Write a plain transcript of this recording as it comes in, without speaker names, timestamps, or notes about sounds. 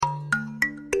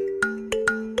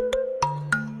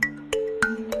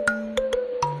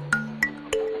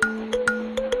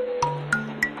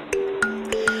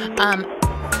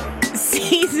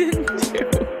Season 2.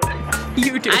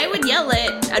 You do. I would yell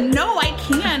it. No, I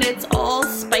can't. It's all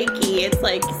spiky. It's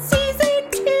like, season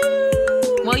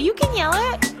 2. Well, you can yell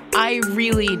it. I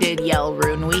really did yell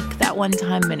Rune Week that one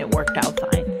time, and it worked out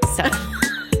fine. So,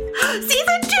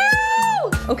 season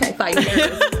 2. Okay, fine.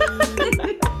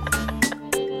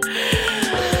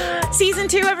 Season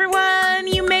 2, everyone.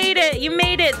 You made it. You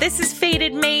made it. This is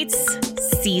Fated Mates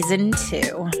Season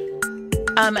 2.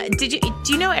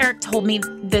 Do you know Eric told me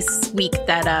this week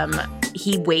that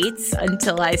he waits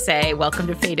until I say welcome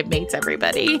to Fated Mates,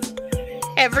 everybody,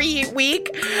 every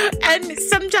week. And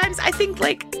sometimes I think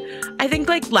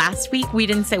like last week we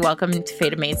didn't say welcome to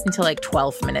Fated Mates until like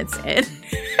 12 minutes in.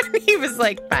 He was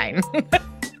like, fine.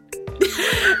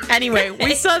 Anyway,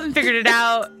 we still haven't figured it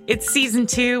out. It's season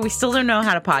 2. We still don't know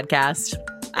how to podcast.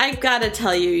 I gotta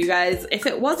tell you, you guys, if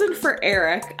it wasn't for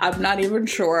Eric, I'm not even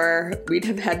sure we'd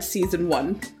have had season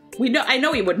 1. I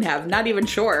know we wouldn't have. Not even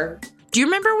sure. Do you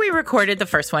remember we recorded the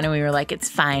first one and we were like, it's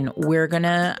fine. We're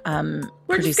gonna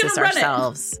produce this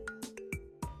ourselves.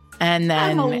 And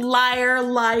then I'm a liar,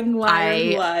 lying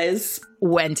lies.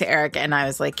 Went to Eric and I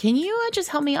was like, can you just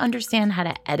help me understand how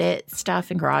to edit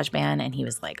stuff in GarageBand? And he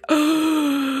was like,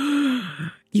 oh,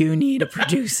 you need a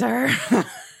producer.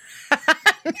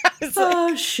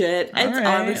 Oh, shit. It's right,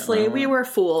 honestly, we were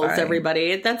fools, right.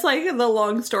 Everybody. That's like the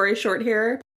long story short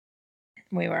here.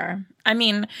 We were. I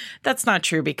mean, that's not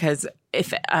true because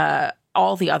if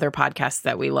all the other podcasts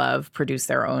that we love produce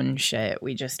their own shit,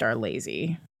 we just are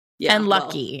lazy. Yeah, and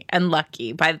lucky. Well, and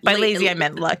lucky. By lazy, I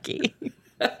meant lucky.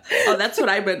 Oh, that's what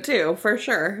I meant too, for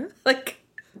sure. Like,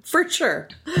 for sure.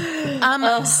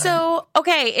 So,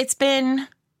 okay, it's been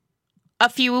a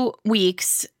few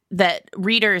weeks that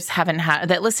listeners haven't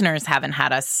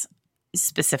had us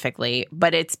specifically,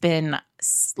 but it's been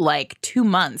like 2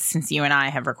 months since you and I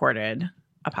have recorded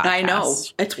a podcast. I know.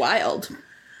 It's wild.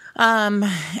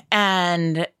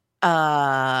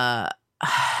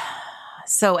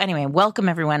 So anyway, welcome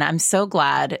everyone. I'm so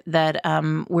glad that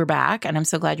we're back, and I'm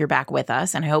so glad you're back with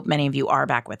us, and I hope many of you are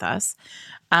back with us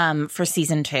for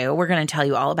season 2. We're going to tell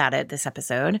you all about it this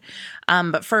episode.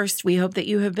 But first, we hope that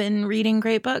you have been reading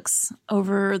great books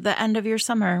over the end of your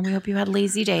summer. We hope you had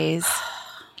lazy days.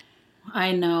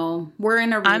 I know. We're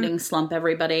in a reading slump,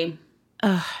 everybody.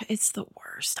 It's the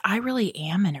worst. I really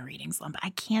am in a reading slump.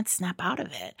 I can't snap out of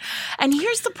it. And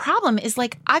here's the problem is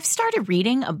like I've started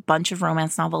reading a bunch of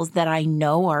romance novels that I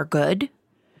know are good.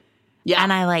 Yeah.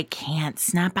 And I like can't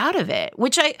snap out of it,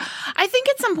 which I think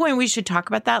at some point we should talk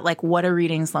about that, like what a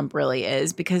reading slump really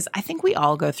is, because I think we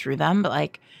all go through them. But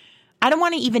like I don't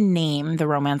want to even name the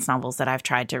romance novels that I've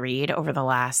tried to read over the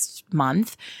last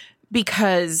month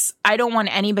because I don't want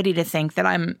anybody to think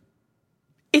that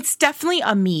it's definitely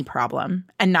a me problem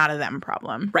and not a them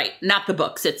problem. Right. Not the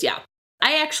books.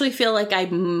 I actually feel like I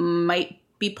might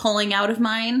be pulling out of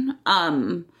mine.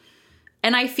 And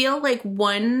I feel like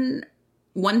one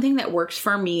thing that works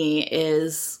for me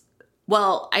is,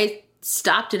 well, I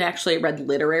stopped and actually read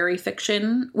literary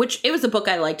fiction, which it was a book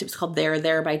I liked. It was called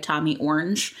There by Tommy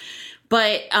Orange.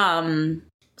 But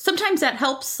sometimes that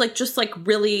helps, like, just like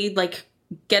really like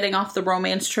getting off the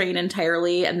romance train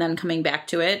entirely and then coming back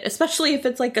to it, especially if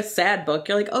it's like a sad book.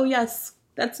 You're like, oh, yes,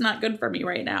 that's not good for me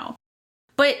right now.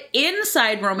 But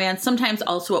inside romance, sometimes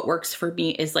also what works for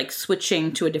me is like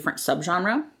switching to a different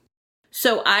subgenre.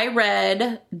 So I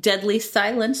read Deadly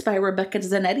Silence by Rebecca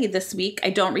Zanetti this week. I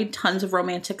don't read tons of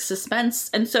romantic suspense.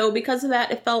 And so because of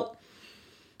that, it felt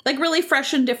like really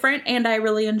fresh and different, and I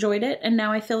really enjoyed it. And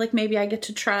now I feel like maybe I get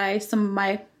to try some of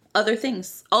my other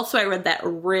things. Also, I read that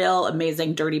real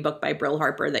amazing dirty book by Brill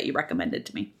Harper that you recommended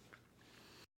to me.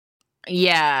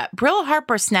 Yeah, Brill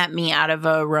Harper snapped me out of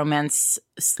a romance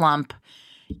slump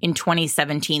in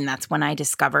 2017. That's when I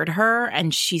discovered her,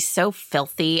 and she's so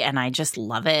filthy, and I just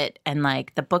love it. And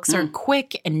like the books are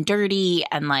quick and dirty,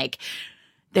 and like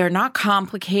they're not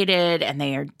complicated, and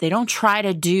they don't try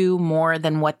to do more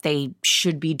than what they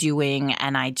should be doing,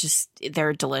 and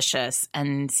they're delicious.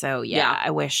 And so yeah,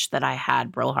 I wish that I had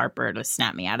Brill Harper to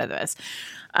snap me out of this.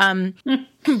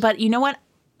 But you know what?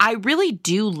 I really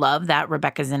do love that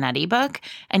Rebecca Zanetti book.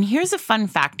 And here's a fun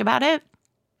fact about it.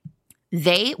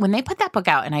 When they put that book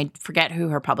out, and I forget who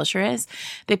her publisher is,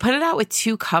 they put it out with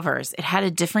 2 covers. It had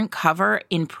a different cover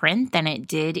in print than it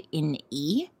did in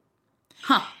e.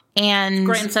 Huh. And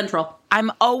Grand Central. I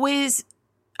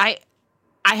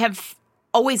have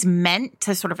always meant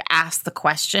to sort of ask the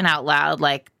question out loud,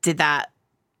 like,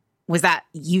 was that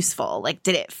useful? Like,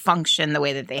 did it function the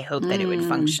way that they hoped that it would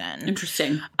function?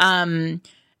 Interesting.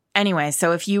 Anyway,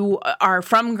 so if you are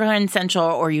from Grand Central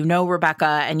or you know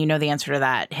Rebecca and you know the answer to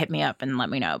that, hit me up and let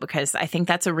me know, because I think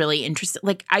that's a really interesting,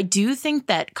 like, I do think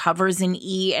that covers in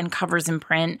E and covers in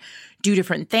print do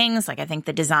different things. Like, I think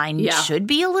the design should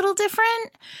be a little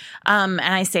different. And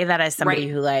I say that as somebody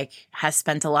who, like, has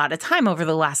spent a lot of time over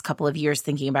the last couple of years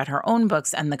thinking about her own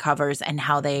books and the covers and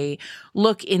how they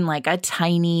look in, like, a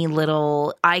tiny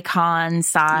little icon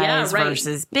size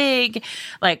versus big.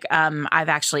 Like, I've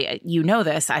actually, you know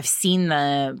this, I've seen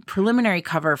the preliminary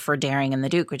cover for Daring and the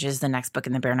Duke, which is the next book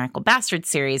in the Bare Knuckle Bastard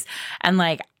series. And,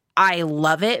 like, I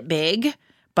love it big,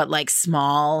 but, like,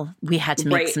 small. We had to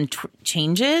make some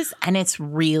changes. And it's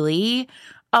really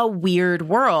a weird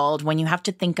world when you have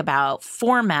to think about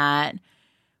format.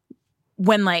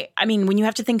 When, like, I mean, when you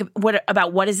have to think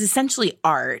about what is essentially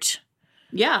art.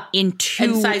 Yeah. In two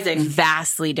and sizing.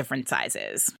 Vastly different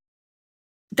sizes.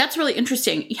 That's really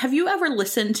interesting. Have you ever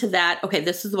listened to that? Okay,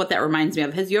 this is what that reminds me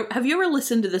of. Have you ever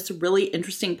listened to this really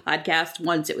interesting podcast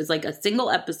once? It was like a single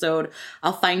episode.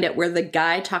 I'll find it, where the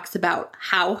guy talks about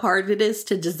how hard it is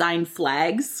to design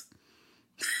flags.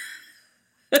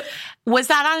 Was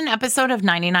that on an episode of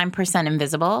 99%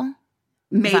 Invisible?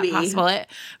 Maybe. Is that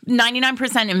possible?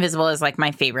 99% Invisible is like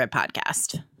my favorite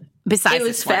podcast. Besides, it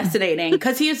was fascinating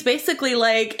because he was basically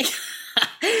like...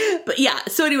 But yeah,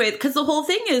 so anyway, because the whole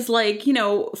thing is, like, you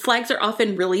know, flags are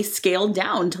often really scaled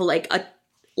down to like to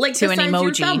an emoji.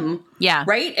 Your thumb, yeah,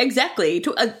 right, exactly,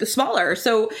 to a smaller.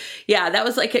 So yeah, that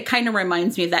was like, it kind of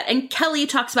reminds me of that. And Kelly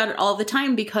talks about it all the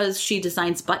time because she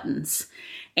designs buttons,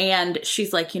 and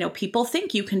she's like, you know, people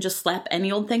think you can just slap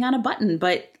any old thing on a button,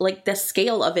 but like the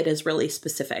scale of it is really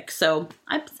specific. So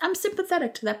I'm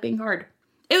sympathetic to that being hard.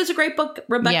 It was a great book.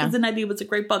 Rebecca Zanetti was a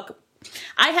great book.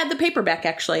 I had the paperback,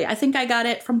 actually. I think I got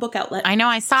it from Book Outlet. I know.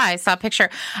 I saw a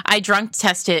picture. I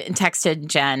texted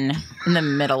Jen in the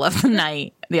middle of the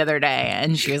night the other day,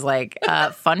 and she was like,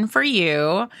 fun for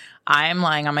you. I'm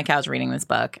lying on my couch reading this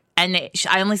book. And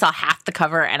I only saw half the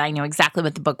cover, and I knew exactly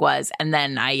what the book was. And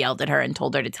then I yelled at her and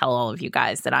told her to tell all of you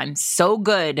guys that I'm so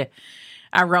good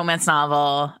at romance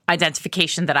novel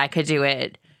identification that I could do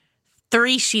it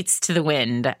 3 sheets to the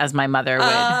wind, as my mother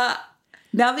would.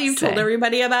 Now that you've told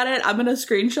everybody about it, I'm going to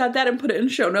screenshot that and put it in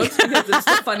show notes, because it's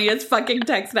the funniest fucking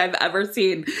text I've ever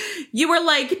seen. You were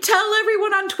like, tell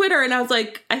everyone on Twitter. And I was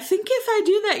like, I think if I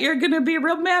do that, you're going to be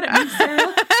real mad at me,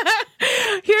 Sarah.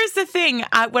 Here's the thing.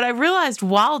 What I realized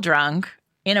while drunk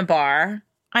in a bar,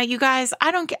 you guys,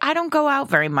 I don't go out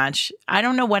very much. I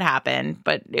don't know what happened,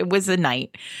 but it was a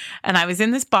night. And I was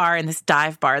in this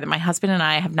dive bar that my husband and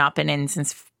I have not been in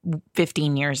since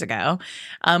 15 years ago.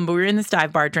 But we were in this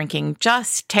dive bar drinking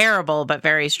just terrible but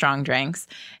very strong drinks.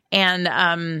 And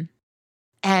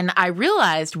I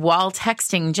realized while drunk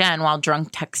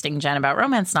texting Jen about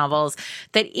romance novels,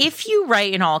 that if you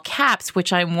write in all caps,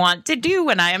 which I want to do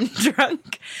when I am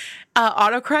drunk,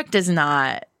 autocorrect does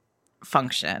not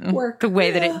function the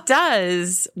way that it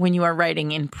does when you are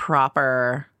writing in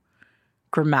proper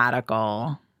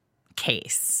grammatical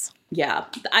case. Yeah,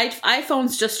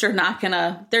 iPhones just are not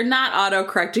they're not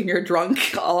auto-correcting your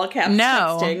drunk all caps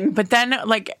texting. But then,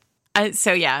 like,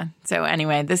 so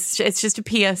anyway, it's just a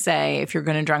PSA. If you're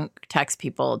going to drunk text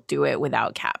people, do it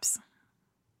without caps.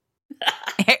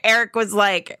 Eric was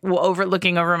like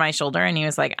looking over my shoulder, and he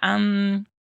was like,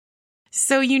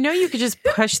 so you could just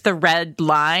push the red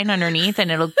line underneath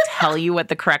and it'll tell you what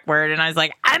the correct word. And I was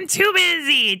like, I'm too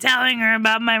busy telling her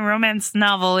about my romance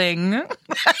noveling.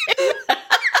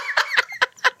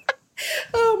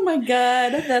 Oh my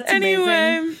God, that's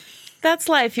amazing. That's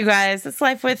life, you guys. That's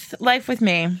life with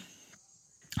me.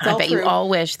 I bet you all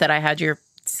wish that I had your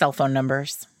cell phone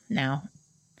numbers now.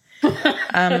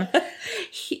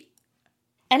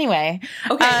 Anyway,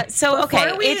 okay.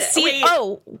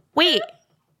 Wait.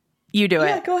 You do it.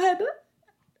 Yeah, go ahead.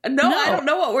 No, I don't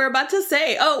know what we're about to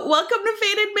say. Oh, welcome to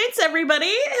Fated Mates,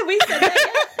 everybody. Have we said that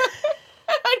yet?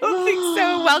 I don't think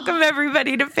so. Welcome,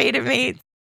 everybody, to Fated Mates.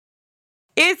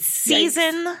 It's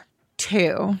season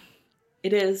 2.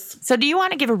 It is. So do you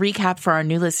want to give a recap for our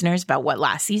new listeners about what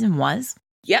last season was?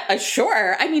 Yeah,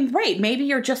 sure. I mean, right. Maybe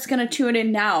you're just going to tune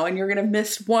in now and you're going to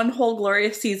miss one whole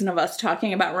glorious season of us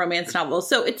talking about romance novels.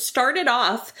 So it started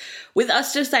off with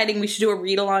us deciding we should do a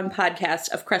read-along podcast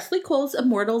of Cressley Cole's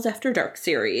Immortals After Dark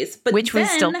series. Which we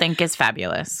still think is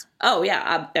fabulous. Oh,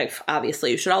 yeah. Obviously,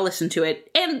 you should all listen to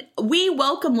it. And we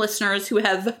welcome listeners who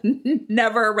have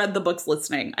never read the books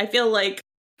listening. I feel like,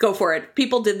 go for it.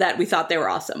 People did that. We thought they were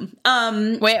awesome.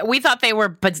 We thought they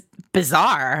were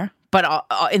bizarre. But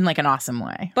in like an awesome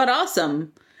way. But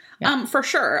awesome. Yeah. For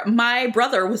sure. My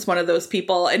brother was one of those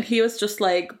people, and he was just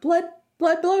like, blood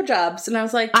blowjobs. And I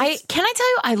was like... Can I tell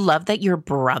you, I love that your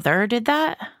brother did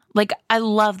that. Like, I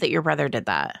love that your brother did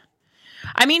that.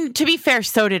 I mean, to be fair,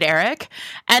 so did Eric.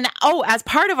 And as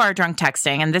part of our drunk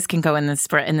texting, and this can go in the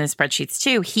spreadsheets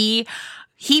too,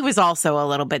 he was also a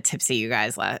little bit tipsy, you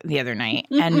guys, the other night.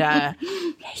 And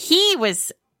he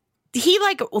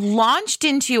like launched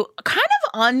into kind of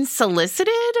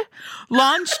unsolicited,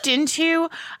 launched into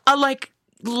a like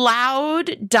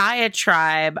loud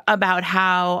diatribe about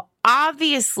how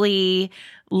obviously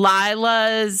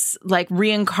Lila's like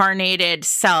reincarnated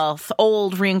self,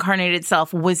 old reincarnated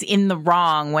self, was in the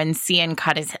wrong when Cian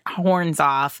cut his horns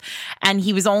off, and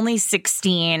he was only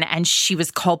 16 and she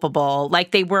was culpable.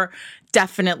 Like, they were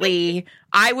definitely,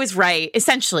 I was right.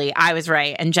 Essentially, I was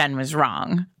right and Jen was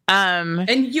wrong.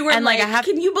 And you were like,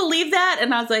 can you believe that?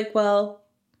 And I was like, well,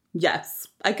 yes,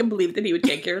 I can believe that he would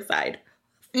take your side.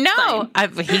 No,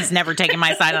 he's never taken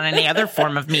my side on any other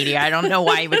form of media. I don't know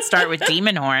why he would start with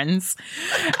demon horns.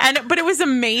 But it was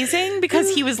amazing because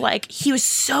he was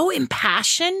so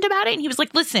impassioned about it. And he was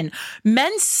like, listen,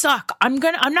 men suck. I'm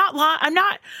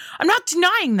not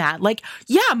denying that. Like,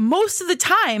 yeah, most of the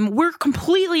time we're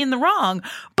completely in the wrong,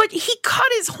 but he cut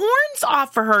his horns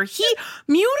off for her. He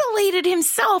mutilated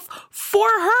himself for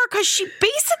her because she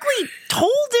basically told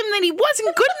him that he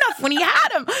wasn't good enough when he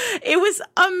had him. It was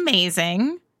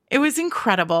amazing. It was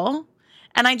incredible.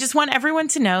 And I just want everyone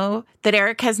to know that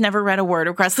Eric has never read a word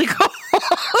of Cressley Cole,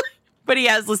 but he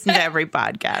has listened to every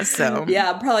podcast. So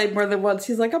yeah, probably more than once.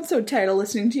 He's like, I'm so tired of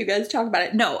listening to you guys talk about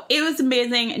it. No, it was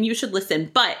amazing and you should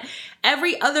listen. But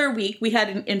every other week we had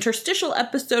an interstitial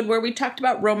episode where we talked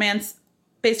about romance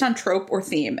based on trope or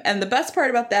theme. And the best part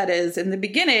about that is in the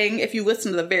beginning, if you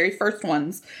listen to the very first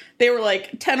ones, they were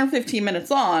like 10 or 15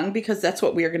 minutes long because that's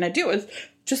what we were going to do. Is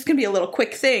just going to be a little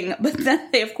quick thing. But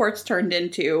then they, of course, turned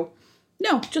into,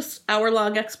 just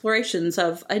hour-long explorations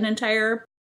of an entire...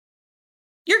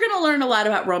 You're going to learn a lot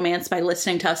about romance by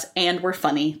listening to us, and we're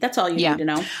funny. That's all you need to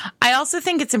know. I also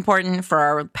think it's important for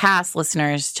our past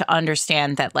listeners to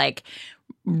understand that, like,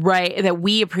 that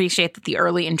we appreciate that the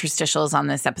early interstitials on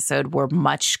this episode were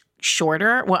much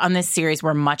shorter. Well, on this series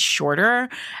were much shorter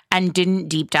and didn't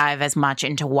deep dive as much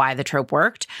into why the trope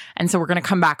worked. And so we're going to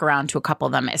come back around to a couple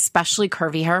of them, especially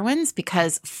curvy heroines,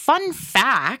 because fun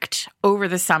fact, over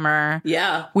the summer,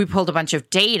 we pulled a bunch of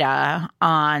data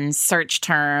on search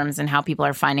terms and how people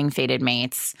are finding fated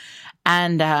mates.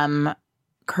 And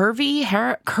curvy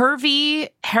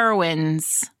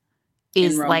heroines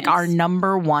is like our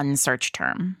number one search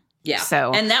term. Yeah.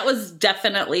 So, and that was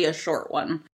definitely a short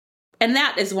one. And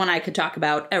that is one I could talk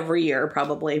about every year,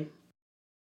 probably.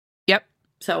 Yep.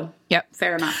 So,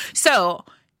 fair enough. So,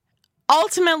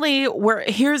 ultimately,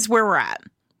 here's where we're at.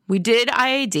 We did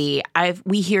IAD.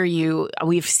 We hear you.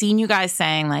 We've seen you guys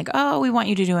saying like, oh, we want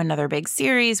you to do another big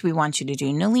series. We want you to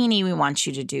do Nalini. We want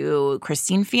you to do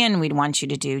Christine Fien. We'd want you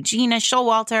to do Gina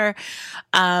Showalter.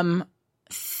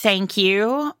 Thank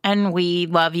you. And we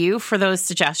love you for those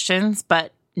suggestions,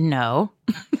 but no.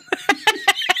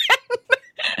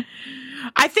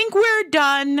 I think we're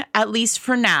done, at least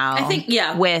for now. I think,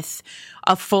 with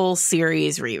a full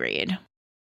series reread.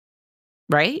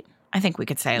 Right? I think we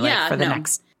could say, for the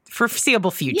next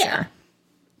foreseeable future. Yeah.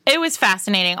 It was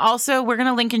fascinating. Also, we're going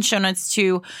to link in show notes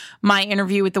to my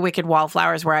interview with the Wicked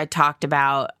Wallflowers, where I talked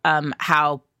about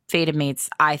how Fated Mates,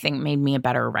 I think, made me a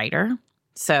better writer.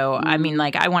 So, I mean,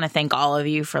 like, I want to thank all of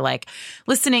you for, like,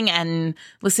 listening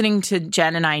to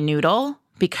Jen and I noodle.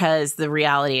 Because the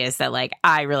reality is that, like,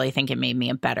 I really think it made me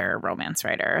a better romance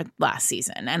writer last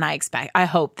season. And I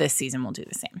hope this season will do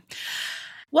the same.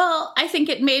 Well, I think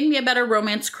it made me a better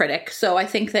romance critic. So I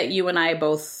think that you and I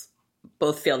both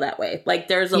feel that way. Like,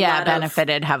 there's a lot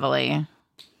benefited heavily.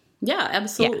 Yeah,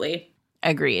 absolutely.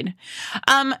 Yeah, agreed.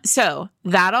 So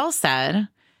that all said,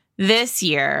 this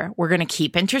year, we're going to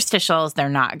keep interstitials. They're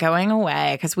not going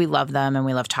away because we love them and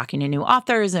we love talking to new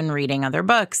authors and reading other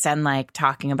books and like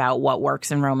talking about what works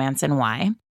in romance and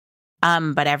why.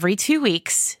 But every 2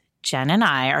 weeks, Jen and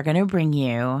I are going to bring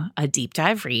you a deep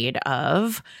dive read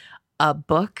of a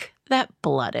book that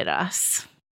blooded us.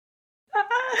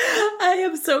 I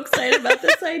am so excited about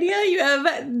this idea. You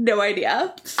have no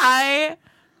idea. I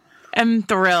am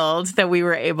thrilled that we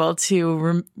were able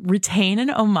to retain an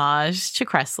homage to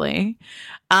Cressley.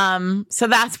 So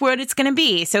that's what it's going to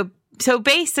be. So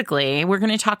basically, we're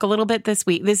going to talk a little bit this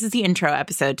week. This is the intro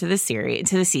episode to the series,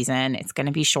 to the season. It's going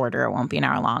to be shorter. It won't be an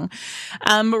hour long.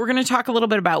 But we're going to talk a little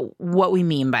bit about what we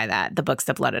mean by that, the books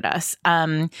that blooded us.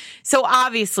 So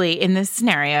obviously, in this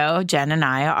scenario, Jen and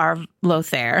I are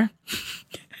Lothair.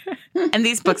 And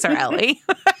these books are Ellie.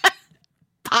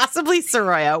 Possibly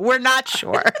Soroya. We're not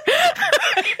sure.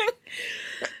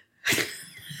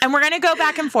 And we're going to go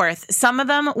back and forth. Some of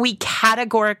them we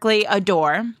categorically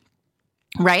adore,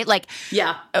 right? Like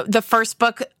the first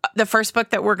book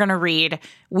that we're going to read,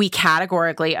 we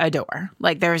categorically adore.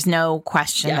 Like there's no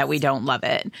question that we don't love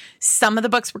it. Some of the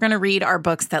books we're going to read are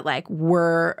books that like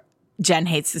Jen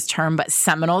hates this term, but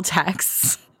seminal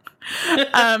texts.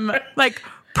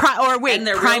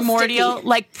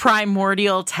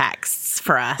 Primordial texts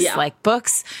for us, like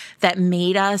books that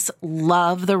made us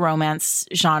love the romance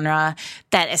genre,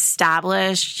 that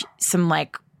established some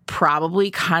like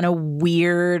probably kind of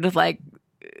weird like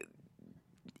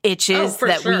itches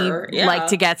that we like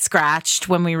to get scratched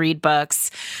when we read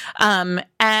books. And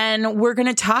we're going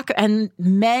to talk, and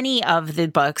many of the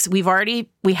books we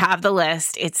have the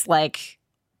list. It's like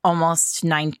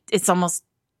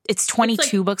it's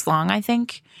 22 books long, I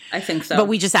think. I think so. But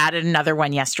we just added another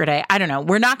one yesterday. I don't know.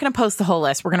 We're not going to post the whole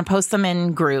list. We're going to post them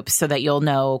in groups so that you'll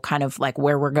know kind of like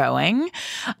where we're going.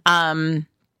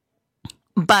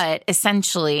 But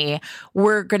essentially,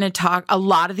 we're going to talk. A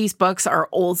lot of these books are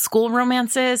old school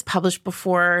romances published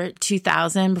before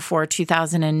 2000, before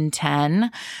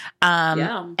 2010.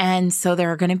 And so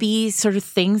there are going to be sort of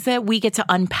things that we get to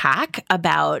unpack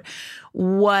about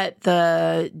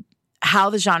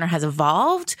how the genre has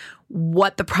evolved,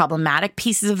 what the problematic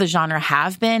pieces of the genre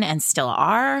have been and still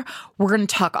are. We're going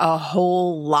to talk a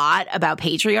whole lot about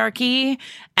patriarchy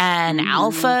and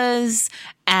alphas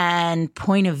and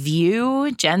point of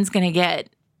view. Jen's going to get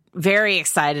very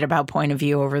excited about point of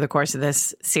view over the course of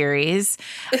this series.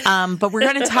 But we're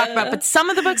going to talk about, but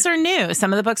some of the books are new.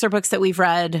 Some of the books are books that we've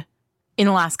read in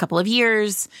the last couple of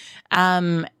years.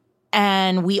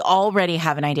 And we already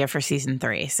have an idea for season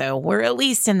 3. So we're at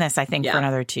least in this, I think, for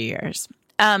another 2 years.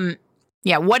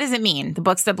 What does it mean? The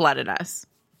books that blooded us.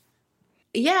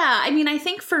 Yeah, I mean, I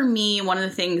think for me, one of the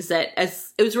things that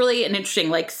it was really an interesting,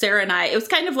 like Sarah and I, it was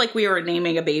kind of like we were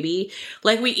naming a baby.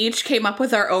 Like we each came up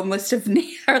with our own list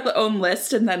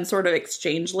and then sort of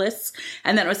exchange lists.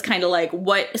 And then it was kind of like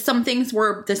some things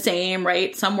were the same,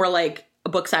 right? Some were like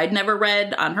books I'd never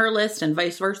read on her list and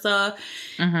vice versa.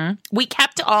 Mm-hmm. We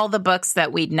kept all the books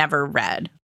that we'd never read.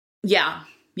 Yeah.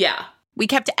 We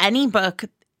kept any book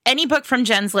from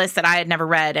Jen's list that I had never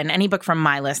read and any book from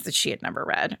my list that she had never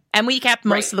read. And we kept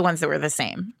most of the ones that were the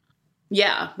same.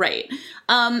 Yeah, right.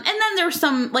 And then there was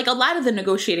some, like a lot of the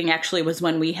negotiating actually was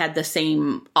when we had the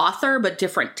same author, but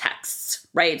different texts,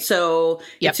 right? So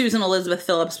it's Susan Elizabeth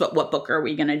Phillips, but what book are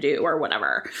we going to do or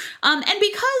whatever? And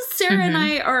because Sarah and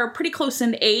I are pretty close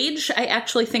in age, I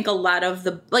actually think a lot of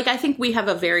I think we have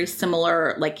a very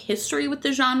similar like history with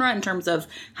the genre in terms of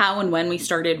how and when we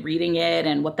started reading it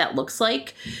and what that looks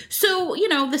like. So,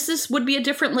 would be a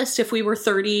different list if we were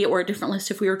 30 or a different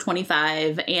list if we were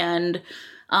 25. And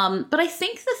but I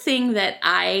think the thing that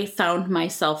I found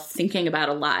myself thinking about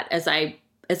a lot as I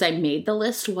made the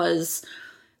list was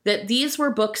that these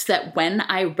were books that when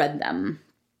I read them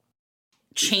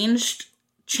changed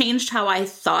how I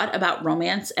thought about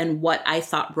romance and what I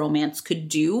thought romance could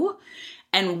do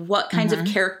and what kinds of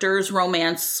characters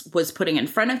romance was putting in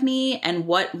front of me and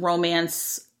what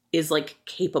romance is like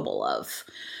capable of.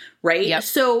 Right. Yep.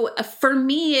 So for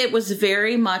me, it was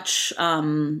very much,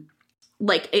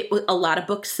 it was a lot of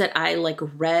books that I like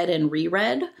read and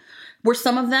reread were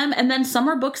some of them. And then some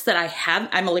are books that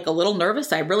I'm like a little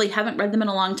nervous. I really haven't read them in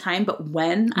a long time. But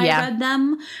when I read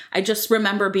them, I just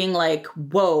remember being like,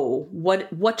 whoa,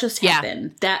 what just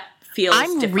happened? That feels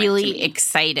different. I'm really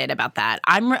excited about that.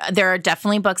 There are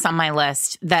definitely books on my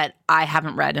list that I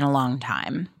haven't read in a long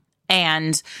time.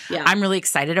 And I'm really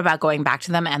excited about going back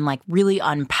to them and like really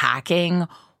unpacking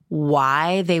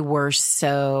why they were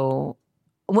so...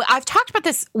 I've talked about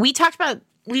this.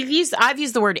 I've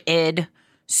used the word id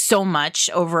so much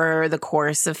over the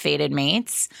course of Fated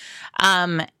Mates.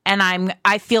 And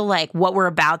I feel like what we're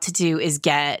about to do is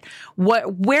get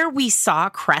where we saw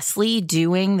Cressley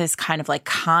doing this kind of like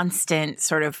constant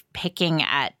sort of picking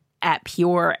at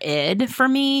pure id for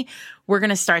me. We're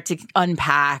going to start to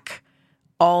unpack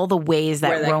all the ways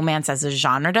that romance as a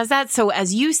genre does that. So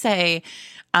as you say,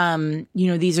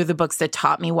 these are the books that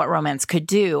taught me what romance could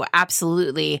do.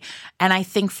 Absolutely. And I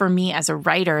think for me as a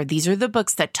writer, these are the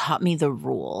books that taught me the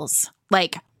rules,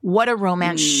 like what a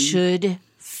romance should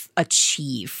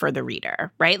achieve for the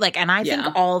reader. Right. Like, and I think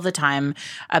all the time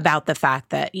about the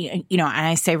fact that, and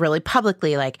I say really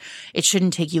publicly, like it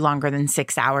shouldn't take you longer than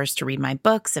 6 hours to read my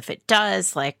books. If it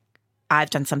does, like, I've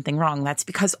done something wrong. That's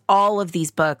because all of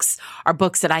these books are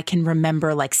books that I can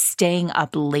remember like staying up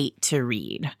late to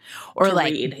read or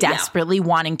desperately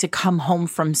wanting to come home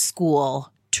from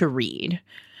school to read.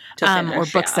 or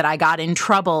books that I got in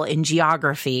trouble in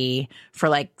geography for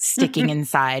like sticking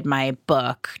inside my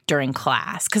book during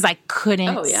class because I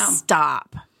couldn't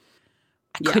stop.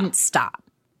 I couldn't stop.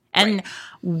 And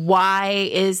why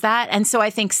is that? And so I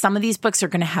think some of these books are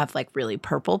going to have like really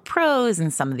purple prose,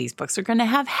 and some of these books are going to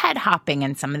have head hopping,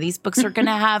 and some of these books are going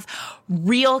to have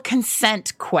real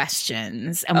consent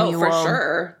questions. And we will,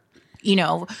 sure. You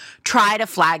know, try to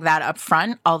flag that up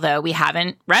front, although we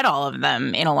haven't read all of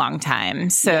them in a long time.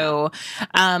 So,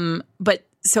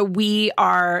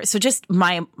 so just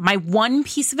my one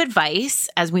piece of advice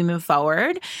as we move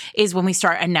forward is when we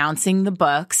start announcing the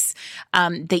books,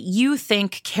 that you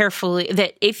think carefully,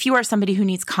 that if you are somebody who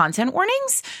needs content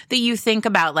warnings, that you think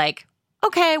about like,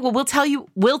 okay, well, we'll tell you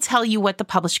what the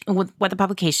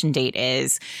publication date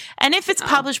is. And if it's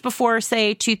published before,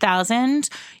 say, 2000,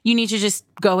 you need to just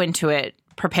go into it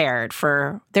prepared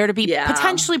for there to be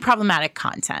potentially problematic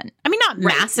content. I mean, not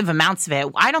massive amounts of it.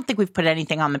 I don't think we've put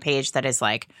anything on the page that is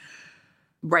like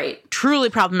truly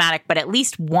problematic, but at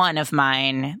least one of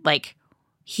mine, like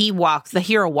the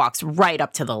hero walks right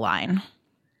up to the line.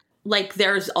 Like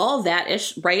there's all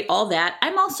that-ish, right? All that.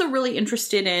 I'm also really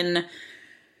interested in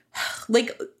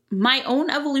like my own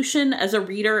evolution as a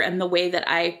reader and the way that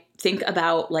I think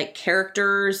about like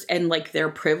characters and like their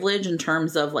privilege in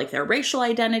terms of like their racial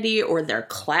identity or their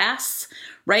class,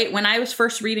 right? When I was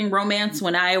first reading romance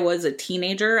when I was a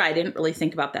teenager, I didn't really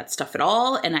think about that stuff at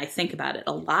all. And I think about it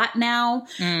a lot now.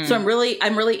 So I'm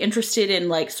really interested in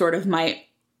like sort of my,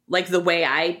 like the way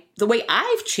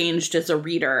I've changed as a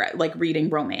reader, like reading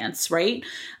romance, right?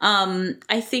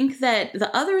 I think that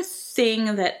the other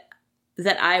thing that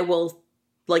I will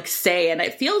like say, and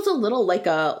it feels a little like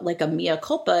a mea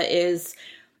culpa, is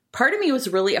part of me was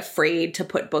really afraid to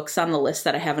put books on the list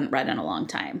that I haven't read in a long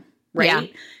time,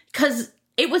 right? Because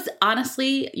it was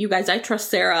honestly, you guys, I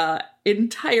trust Sarah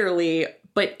entirely,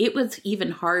 but it was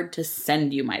even hard to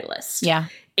send you my list. Yeah.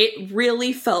 It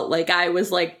really felt like I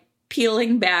was like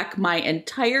peeling back my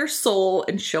entire soul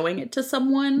and showing it to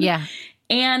someone. Yeah.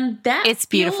 And it's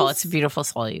beautiful. It's a beautiful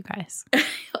soul, you guys.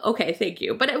 Okay, thank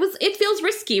you. But it feels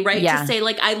risky, right? To say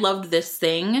like, I loved this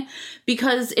thing,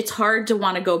 because it's hard to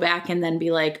want to go back and then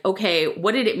be like, okay,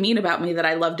 what did it mean about me that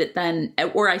I loved it then,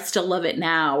 or I still love it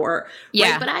now, or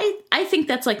right? But I think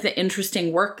that's like the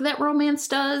interesting work that romance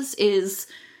does, is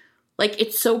like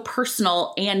it's so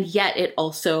personal, and yet it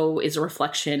also is a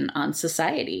reflection on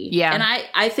society. Yeah. And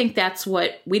I think that's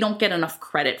what we don't get enough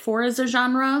credit for as a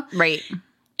genre. Right.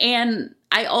 And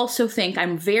I also think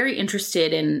I'm very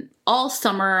interested in all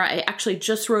summer. I actually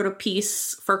just wrote a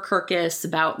piece for Kirkus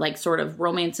about like sort of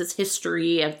romance's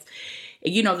history of,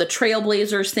 you know, the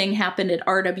Trailblazers thing happened at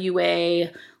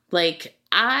RWA. Like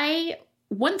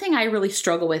one thing I really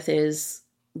struggle with is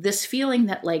this feeling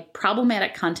that like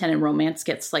problematic content in romance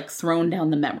gets like thrown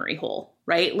down the memory hole,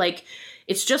 right? Like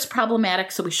it's just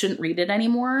problematic, so we shouldn't read it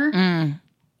anymore.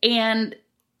 And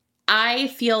I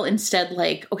feel instead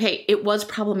like, okay, it was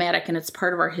problematic and it's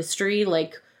part of our history.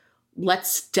 Like,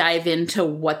 let's dive into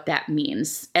what that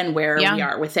means and where we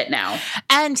are with it now.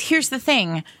 And here's the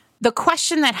thing. The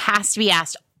question that has to be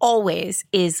asked always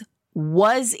is,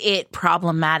 was it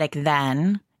problematic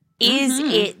then? Is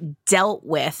it dealt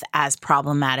with as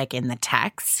problematic in the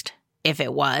text? If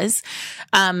it was,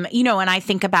 you know, and I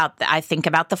think about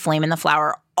the Flame and the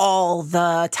Flower all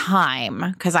the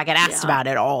time because I get asked about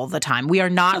it all the time. We are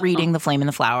not reading the Flame and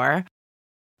the Flower.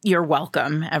 You're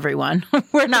welcome, everyone.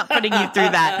 We're not putting you through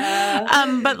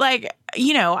that. But like,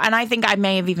 you know, and I think I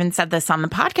may have even said this on the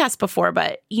podcast before,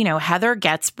 but you know, Heather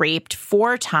gets raped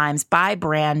 4 times by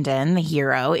Brandon, the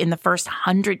hero, in the first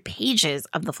 100 pages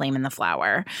of the Flame and the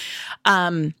Flower.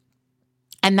 And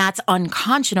that's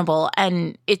unconscionable.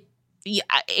 And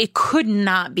it could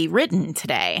not be written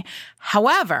today.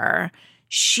 However,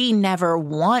 she never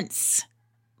once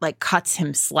like cuts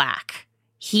him slack.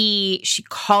 She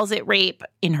calls it rape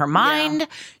in her mind. Yeah.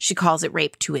 She calls it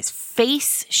rape to his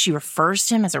face. She refers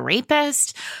to him as a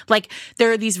rapist. Like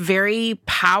there are these very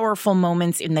powerful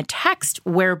moments in the text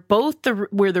where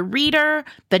where the reader,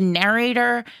 the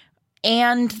narrator,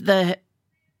 and the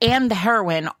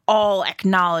heroine all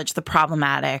acknowledge the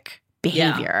problematic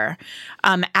behavior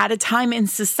at a time in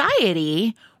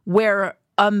society where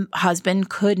a husband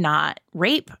could not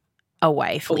rape a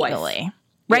wife legally.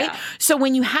 Right? Yeah. So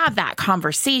when you have that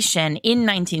conversation in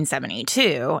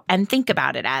 1972 and think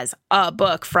about it as a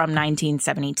book from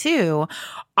 1972,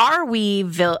 are we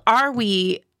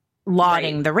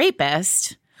lauding the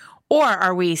rapist, or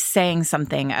are we saying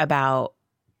something about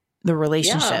the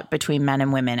relationship between men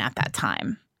and women at that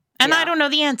time? And I don't know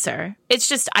the answer. It's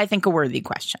just, I think, a worthy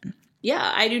question.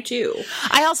 Yeah, I do too.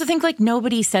 I also think like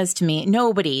nobody says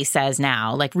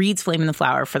now, like reads Flame in the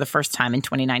Flower for the first time in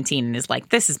 2019 and is like,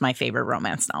 this is my favorite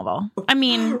romance novel. I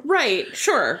mean, right.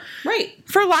 Sure. Right.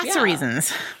 For lots of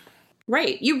reasons.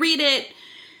 Right. You read it.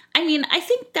 I mean, I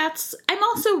think I'm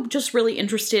also just really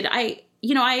interested. I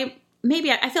feel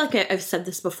like I've said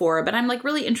this before, but I'm like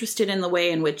really interested in the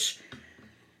way in which,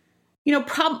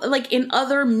 like in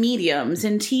other mediums,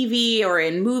 in TV or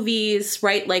in movies,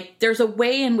 right? Like there's a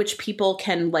way in which people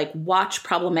can like watch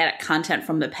problematic content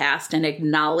from the past and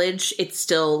acknowledge it's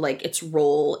still like its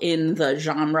role in the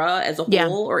genre as a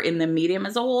whole or in the medium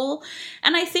as a whole.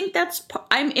 And I think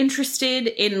I'm interested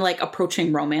in like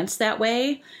approaching romance that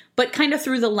way, but kind of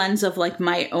through the lens of like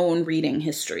my own reading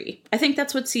history. I think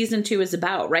that's what season 2 is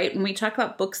about, right? When we talk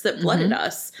about books that blooded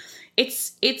us,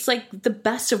 it's like the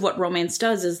best of what romance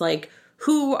does is like,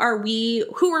 who are we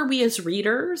as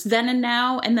readers then and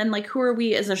now? And then like, who are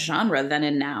we as a genre then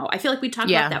and now? I feel like we talked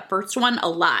about that first one a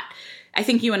lot. I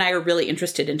think you and I are really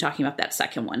interested in talking about that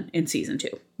second one in season 2.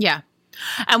 Yeah.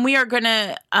 And we are going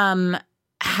to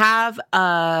have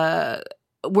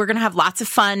lots of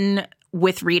fun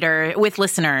with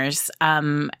listeners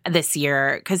this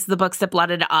year, because the books that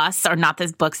blooded us are not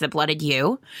the books that blooded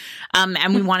you.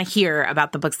 And we want to hear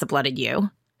about the books that blooded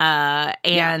you.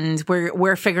 And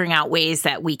we're figuring out ways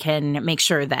that we can make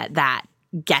sure that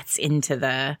gets into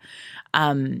the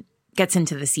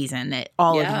season, that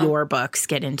all of your books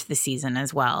get into the season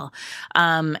as well.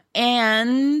 So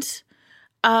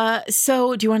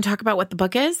do you want to talk about what the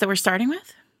book is that we're starting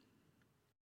with?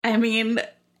 I mean,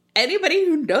 anybody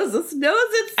who knows us knows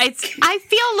it's. I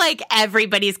feel like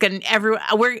everybody's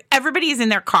in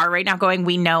their car right now going,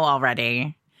 we know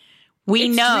already.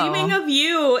 It's know. Dreaming of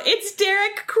You. It's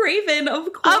Derek Craven,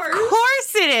 of course. Of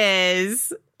course it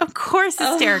is. Of course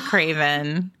it's Derek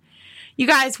Craven. You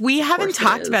guys, we haven't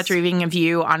talked about Dreaming of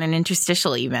You on an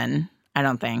interstitial even, I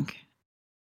don't think.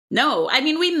 No, I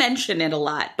mean, we mention it a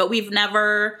lot, but we've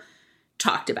never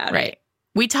talked about it. Right.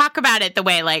 We talk about it the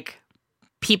way, like,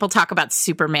 people talk about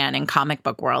Superman in comic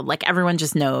book world. Like, everyone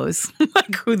just knows,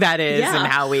 like, who that is and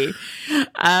how we...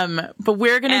 but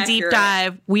we're going to deep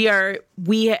dive. We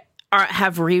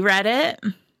have reread it.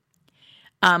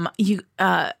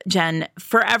 Jen,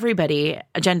 for everybody,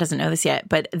 Jen doesn't know this yet,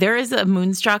 but there is a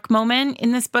Moonstruck moment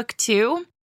in this book too.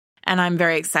 And I'm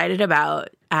very excited about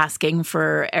asking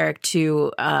for Eric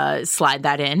to slide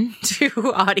that in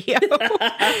to audio.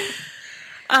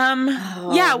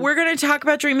 Yeah, we're going to talk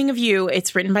about Dreaming of You.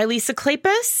 It's written by Lisa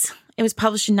Kleypas. It was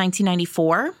published in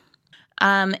 1994.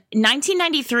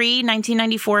 1993,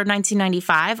 1994,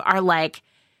 1995 are like,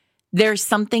 there's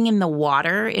something in the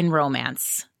water in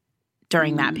romance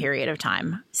during that period of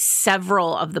time.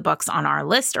 Several of the books on our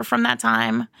list are from that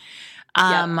time.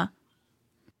 And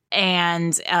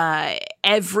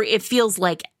it feels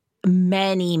like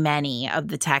many of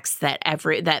the texts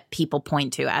that people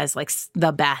point to as like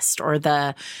the best or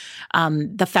the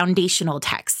foundational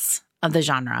texts of the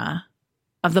genre,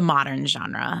 of the modern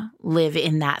genre, live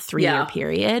in that 3-year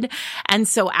period. And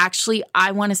so actually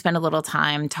I want to spend a little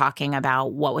time talking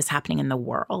about what was happening in the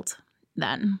world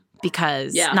then,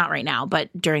 because not right now, but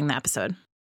during the episode.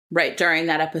 Right, during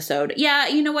that episode. Yeah,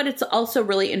 you know what? It's also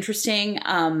really interesting.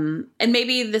 And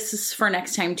maybe this is for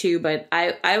next time too, but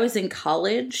I was in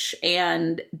college,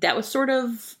 and that was sort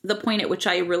of the point at which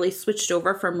I really switched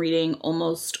over from reading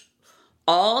almost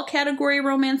all category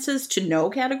romances to no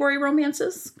category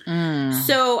romances.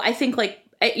 So I think like,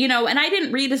 and I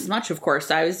didn't read as much, of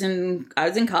course. I was in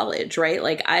college, right?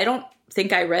 Like I don't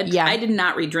think I read, I did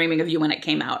not read Dreaming of You when it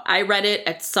came out. I read it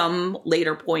at some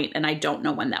later point, and I don't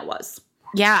know when that was.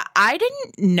 Yeah, I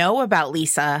didn't know about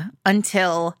Lisa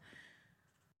until,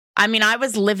 I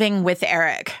was living with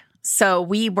Eric. So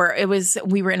we were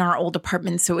in our old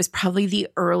apartment. So it was probably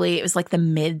it was like the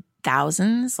mid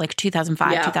thousands, like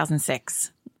 2005,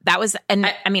 2006. That was, and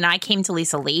I came to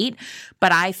Lisa late,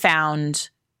 but I found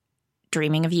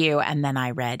Dreaming of You, and then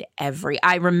I read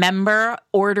I remember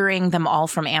ordering them all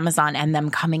from Amazon and them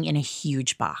coming in a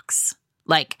huge box.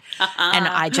 Like,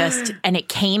 and it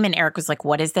came, and Eric was like,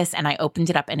 what is this? And I opened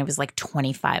it up, and it was like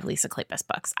 25 Lisa Kleypas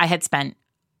books. I had spent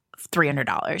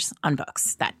 $300 on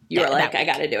books that you were like, I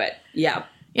got to do it. Yeah.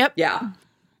 Yep. Yeah.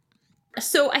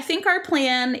 So I think our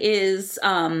plan is,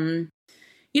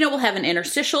 we'll have an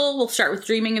interstitial. We'll start with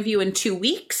Dreaming of You in 2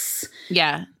 weeks.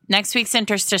 Yeah. Next week's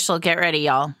interstitial. Get ready,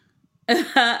 y'all.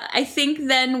 I think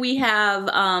then we have,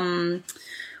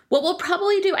 what we'll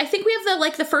probably do, I think we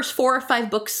have the first 4 or 5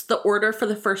 books, the order for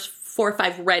the first 4 or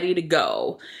 5 ready to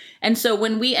go. And so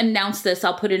when we announce this,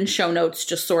 I'll put in show notes,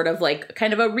 just sort of like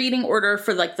kind of a reading order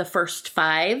for like the first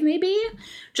 5, maybe,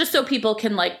 just so people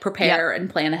can like prepare and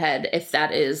plan ahead if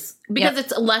that is, because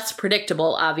it's less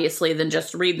predictable, obviously, than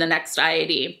just read the next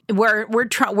IAD.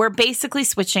 We're basically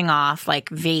switching off, like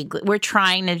vaguely. We're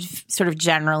trying to sort of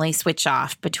generally switch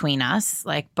off between us,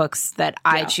 like books that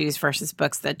I choose versus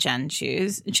books that Jen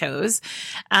chose.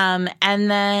 And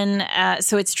then,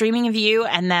 so it's Dreaming of You,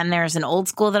 and then there's an old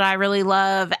school that I really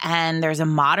love, and there's a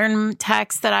modern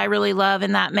text that I really love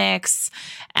in that mix.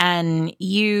 And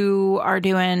you are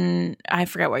doing, I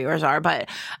forget what yours are, but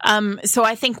so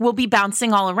I think we'll be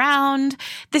bouncing all around.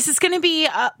 This is going to be,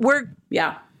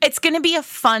 it's going to be a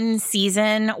fun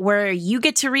season where you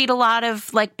get to read a lot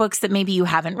of like books that maybe you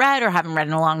haven't read or haven't read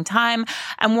in a long time.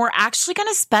 And we're actually going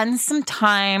to spend some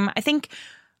time, I think,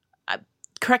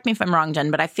 correct me if I'm wrong,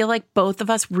 Jen, but I feel like both of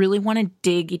us really want to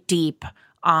dig deep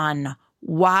on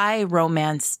why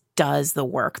romance does the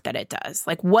work that it does,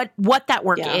 like what that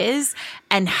work is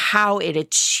and how it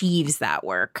achieves that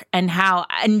work and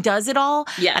does it all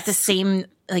at the same,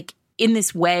 like in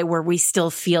this way where we still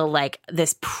feel like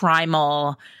this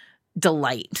primal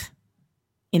delight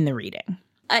in the reading.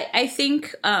 I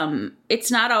think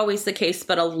it's not always the case,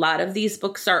 but a lot of these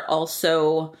books are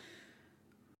also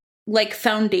like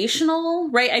foundational,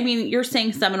 right? I mean, you're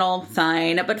saying seminal,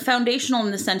 fine, but foundational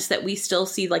in the sense that we still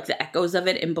see like the echoes of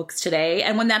it in books today.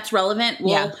 And when that's relevant,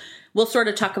 we'll sort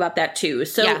of talk about that too.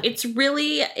 So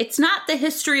it's not the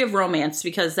history of romance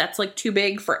because that's like too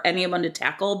big for anyone to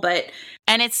tackle,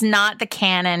 and it's not the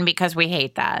canon because we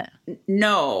hate that.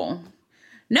 No,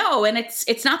 and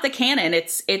it's not the canon.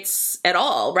 It's at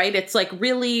all, right? It's like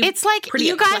really, it's like pretty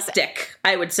you eclectic, guys,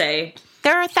 I would say.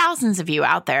 There are thousands of you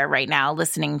out there right now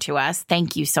listening to us.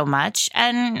 Thank you so much.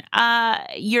 And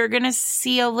you're going to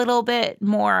see a little bit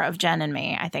more of Jen and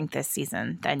me, I think, this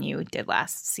season than you did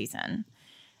last season.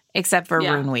 Except for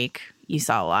Rune Week. You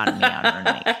saw a lot of me on Rune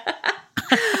Week.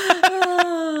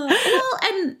 Well,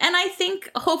 and I think,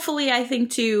 hopefully, I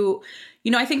think too,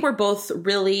 I think we're both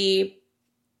really,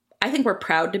 I think we're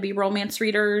proud to be romance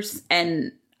readers.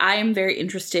 And I'm very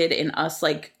interested in us,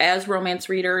 like, as romance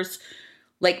readers,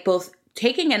 like, both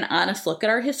taking an honest look at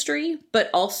our history, but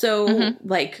also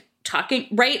like talking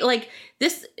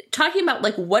about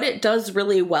like what it does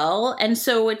really well. And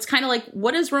so it's kind of like,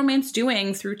 what is romance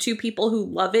doing through two people who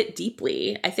love it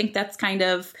deeply? I think that's kind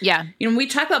of, when we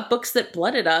talk about books that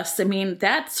blooded us, I mean,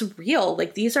 that's real.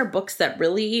 Like these are books that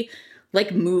really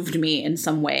like moved me in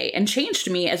some way and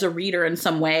changed me as a reader in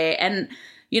some way. And,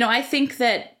 I think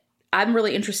that I'm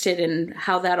really interested in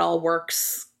how that all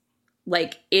works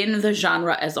like in the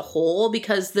genre as a whole,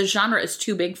 because the genre is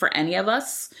too big for any of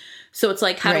us. So it's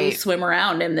like, how do we swim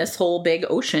around in this whole big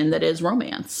ocean that is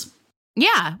romance?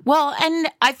 Yeah. Well, and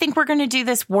I think we're going to do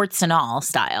this warts and all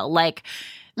style. Like,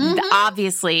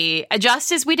 obviously,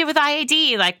 just as we did with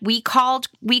IAD, like we called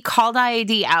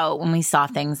IAD out when we saw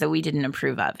things that we didn't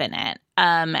approve of in it.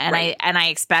 I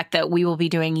expect that we will be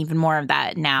doing even more of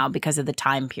that now because of the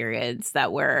time periods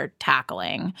that we're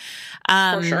tackling.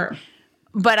 For sure.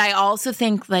 But I also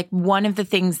think like one of the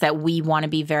things that we want to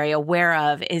be very aware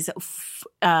of is,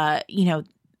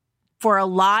 for a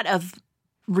lot of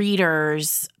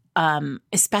readers,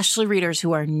 especially readers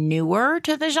who are newer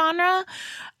to the genre,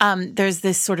 there's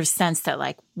this sort of sense that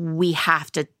like we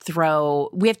have to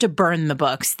burn the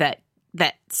books that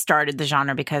started the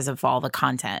genre because of all the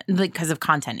content, because of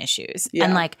content issues. Yeah.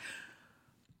 And like,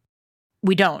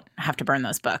 we don't have to burn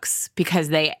those books because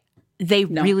they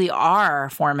really are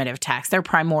formative texts. They're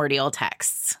primordial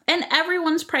texts. And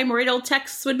everyone's primordial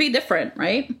texts would be different,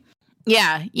 right?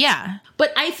 Yeah, yeah.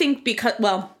 But I think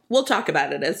we'll talk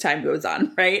about it as time goes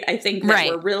on, right? I think that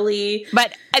we're really...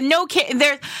 But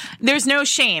there's no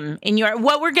shame in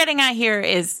what we're getting at here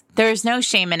is there's no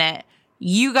shame in it.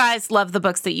 You guys love the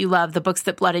books that you love, the books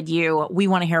that blooded you. We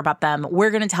want to hear about them. We're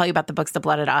going to tell you about the books that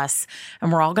blooded us.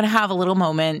 And we're all going to have a little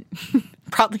moment,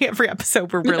 probably every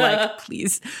episode, where we're like,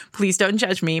 please don't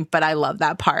judge me, but I love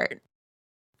that part.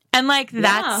 And like,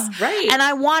 that's right. And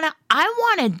I want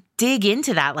to dig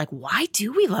into that. Like, why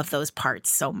do we love those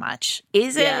parts so much?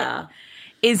 Is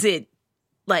it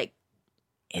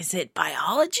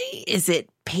biology? Is it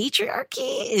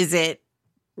patriarchy? Is it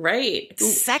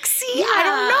sexy? Yeah.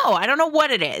 I don't know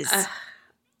what it is.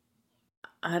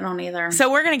 I don't either.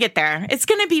 So we're going to get there. It's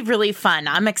going to be really fun.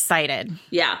 I'm excited.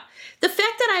 Yeah. The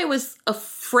fact that I was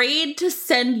afraid to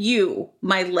send you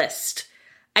my list,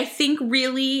 I think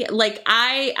really, like,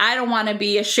 I don't want to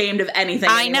be ashamed of anything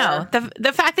anymore. I know.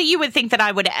 The fact that you would think that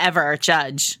I would ever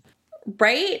judge.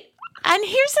 Right? And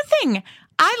here's the thing.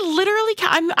 I literally,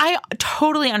 I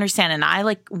totally understand. And I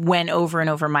like went over and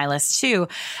over my list too.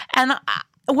 And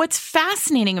what's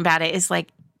fascinating about it is like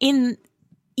in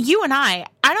you and I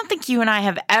don't think you and I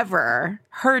have ever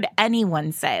heard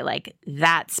anyone say like,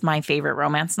 that's my favorite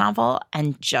romance novel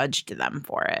and judged them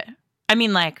for it. I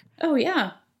mean, like, oh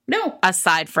yeah, no,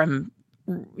 aside from,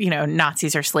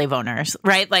 Nazis or slave owners,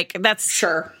 right? Like that's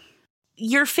sure.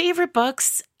 Your favorite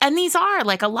books, and these are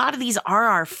like a lot of these are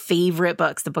our favorite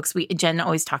books. The books Jen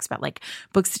always talks about, like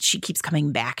books that she keeps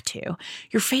coming back to.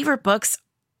 Your favorite books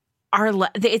are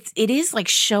it is like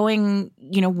showing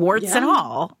warts and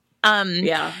all.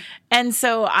 Yeah, and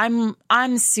so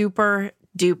I'm super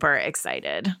duper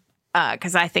excited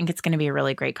because I think it's going to be a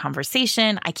really great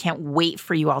conversation. I can't wait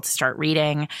for you all to start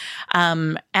reading.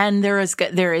 And there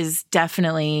is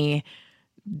definitely.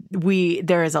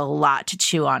 There is a lot to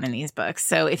chew on in these books.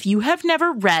 So if you have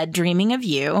never read Dreaming of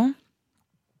You,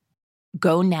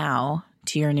 go now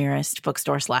to your nearest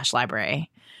bookstore /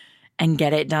 library and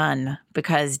get it done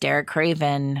because Derek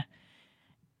Craven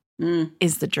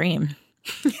is the dream.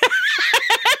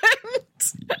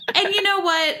 And you know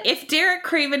what? If Derek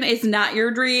Craven is not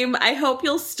your dream, I hope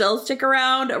you'll still stick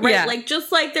around, right? Yeah. Like,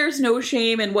 just like there's no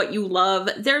shame in what you love,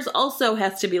 there's also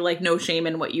has to be like no shame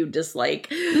in what you dislike.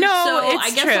 No, so it's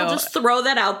I guess true. I'll just throw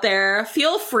that out there.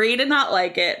 Feel free to not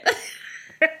like it.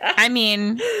 I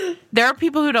mean, there are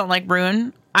people who don't like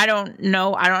Rune. I don't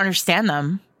know. I don't understand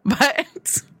them, but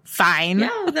it's fine.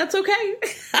 Yeah, that's okay.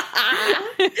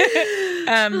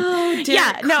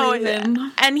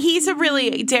 Craven.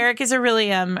 And Derek is a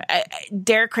really,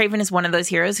 Derek Craven is one of those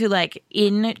heroes who, like,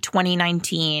 in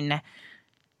 2019,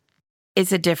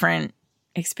 it's a different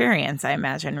experience, I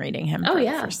imagine, reading him for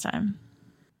the first time.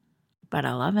 But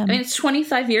I love him. I mean, it's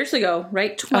 25 years ago,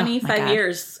 right? 25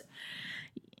 years.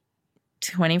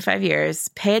 25 years.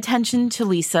 Pay attention to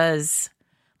Lisa's,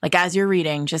 like, as you're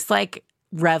reading, just, like,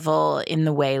 revel in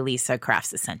the way Lisa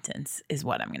crafts a sentence is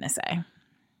what I'm going to say.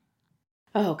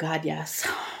 Oh, God, yes.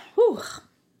 Whew.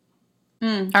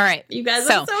 All right. You guys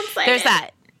are so excited. There's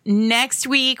that. Next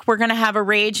week, we're going to have a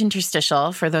rage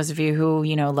interstitial for those of you who,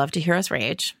 love to hear us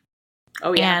rage.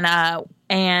 Oh, yeah.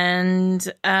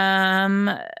 And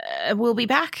we'll be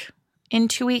back in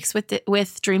 2 weeks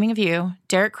with Dreaming of You,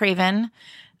 Derek Craven,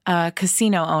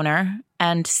 casino owner,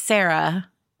 and Sarah,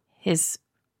 his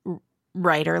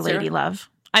writer, lady love.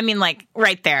 I mean, like,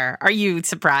 right there. Are you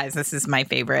surprised this is my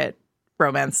favorite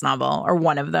romance novel, or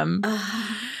one of them?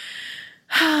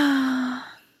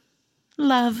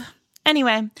 Love.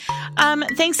 Anyway,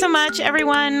 thanks so much,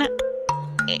 everyone.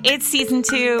 It's season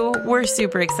 2. We're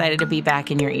super excited to be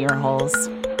back in your ear holes.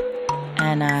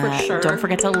 And For sure. Don't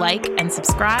forget to like and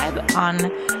subscribe on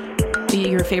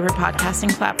your favorite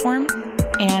podcasting platform.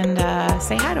 And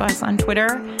say hi to us on Twitter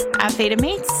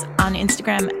 @FatedMates, on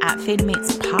Instagram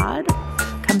 @FatedMatesPod.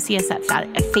 Come see us at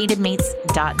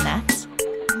fatedmates.net.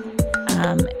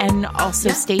 And also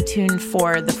stay tuned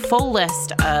for the full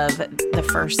list of the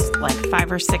first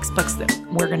 5 or 6 books that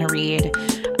we're going to read.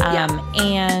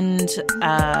 And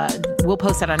we'll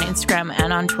post that on Instagram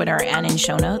and on Twitter and in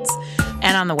show notes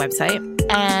and on the website.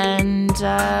 And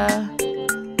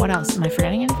what else? Am I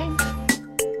forgetting anything?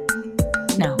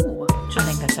 No. I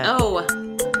think that's it. Oh,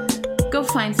 go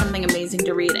find something amazing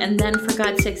to read. And then, for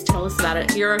God's sakes, tell us about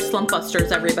it. You're our slump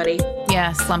busters, everybody.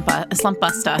 Yeah, slump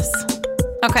bust us.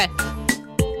 Okay.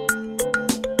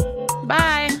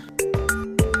 Bye.